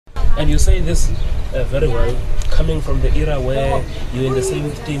And you say this very well, coming from the era where you're in the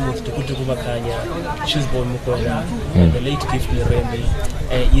same team with Tukutuku Makanya, Chisbo Mukwena, and the late Gift Leremi.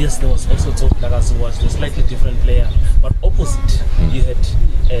 Yes, there was also Top Lagazu was a slightly different player, but opposite, you had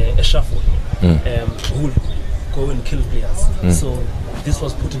a shuffle who would go and kill players. So this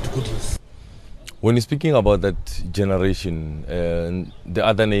was put into good use. When you're speaking about that generation, the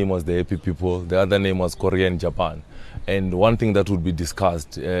other name was the Happy People, the other name was Korea and Japan. And one thing that would be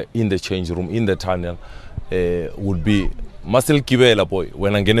discussed in the change room, in the tunnel, would be Marcel Kibela boy,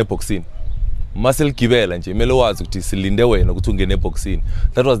 when angene boxing. Marcel Kibela nje mele wazi ukuthi silinde wena ukuthi ungene boxing.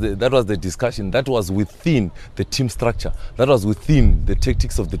 That was the discussion. That was within the team structure. That was within the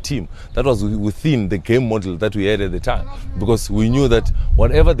tactics of the team. That was within the game model that we had at the time, because we knew that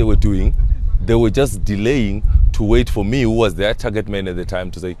whatever they were doing, they were just delaying to wait for me, who was their target man at the time,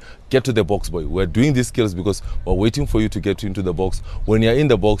 to say, get to the box, boy. We're doing these skills because we're waiting for you to get into the box. When you're in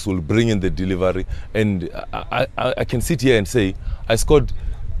the box, we'll bring in the delivery. And I can sit here and say, I scored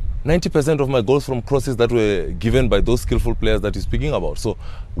 90% of my goals from crosses that were given by those skillful players that you're speaking about. So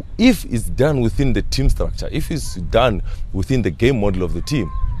if it's done within the team structure, if it's done within the game model of the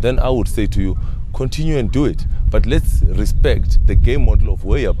team, then I would say to you, continue and do it. But let's respect the game model of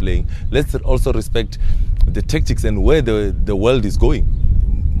where you're playing. Let's also respect the tactics and where the world is going.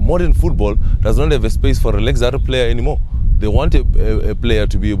 Modern football does not have a space for a legs player anymore. They want a player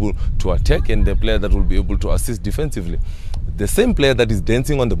to be able to attack and the player that will be able to assist defensively. The same player that is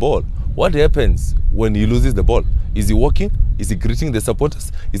dancing on the ball, what happens when he loses the ball? Is he walking? Is he greeting the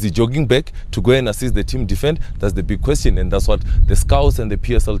supporters? Is he jogging back to go and assist the team defend? That's the big question, and that's what the scouts and the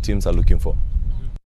PSL teams are looking for.